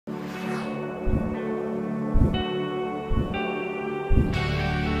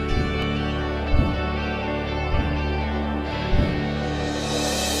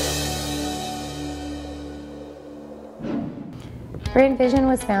BrandVizion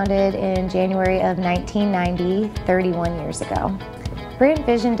was founded in January of 1990, 31 years ago.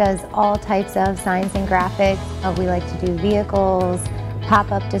 BrandVizion does all types of signs and graphics. We like to do vehicles,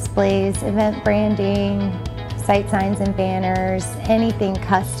 pop-up displays, event branding, site signs and banners. Anything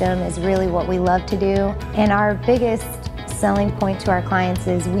custom is really what we love to do. And our biggest selling point to our clients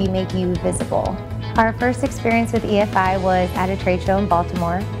is we make you visible. Our first experience with EFI was at a trade show in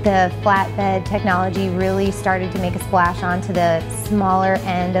Baltimore. The flatbed technology really started to make a splash onto the smaller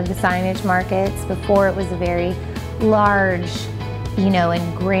end of the signage markets. Before it was a very large,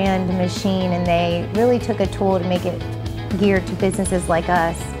 and grand machine, and they really took a tool to make it geared to businesses like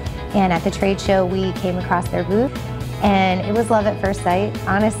us. And at the trade show, we came across their booth, and it was love at first sight.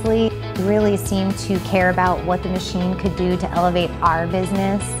 Honestly, we really seemed to care about what the machine could do to elevate our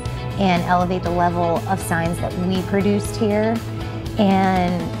business and elevate the level of signs that we produced here.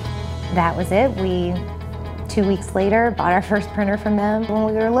 And that was it. We, 2 weeks later, bought our first printer from them. When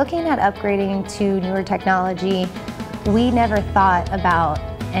we were looking at upgrading to newer technology, we never thought about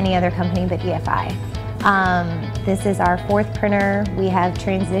any other company but EFI. This is our 4th printer. We have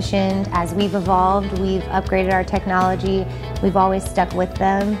transitioned as we've evolved. We've upgraded our technology. We've always stuck with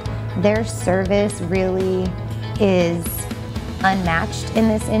them. Their service really is unmatched in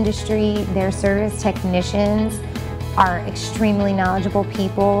this industry. Their service technicians are extremely knowledgeable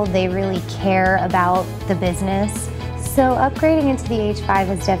people. They really care about the business. So upgrading into the H5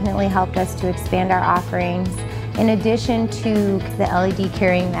 has definitely helped us to expand our offerings. In addition to the LED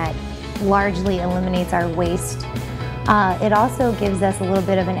curing that largely eliminates our waste, it also gives us a little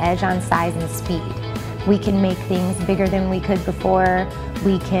bit of an edge on size and speed. We can make things bigger than we could before.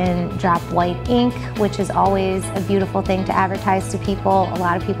 We can drop white ink, which is always a beautiful thing to advertise to people. A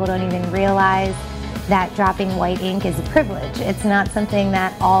lot of people don't even realize that dropping white ink is a privilege. It's not something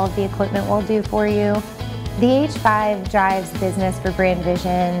that all of the equipment will do for you. The H5 drives business for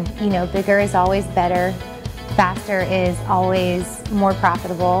BrandVizion. Bigger is always better. Faster is always more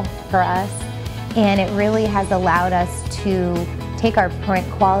profitable for us. And it really has allowed us to take our print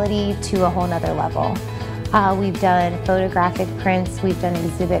quality to a whole nother level. We've done photographic prints, we've done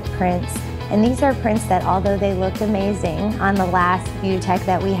exhibit prints, and these are prints that, although they looked amazing on the last VUTEk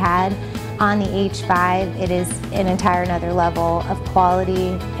that we had, on the H5 it is an entire another level of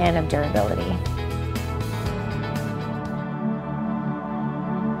quality and of durability.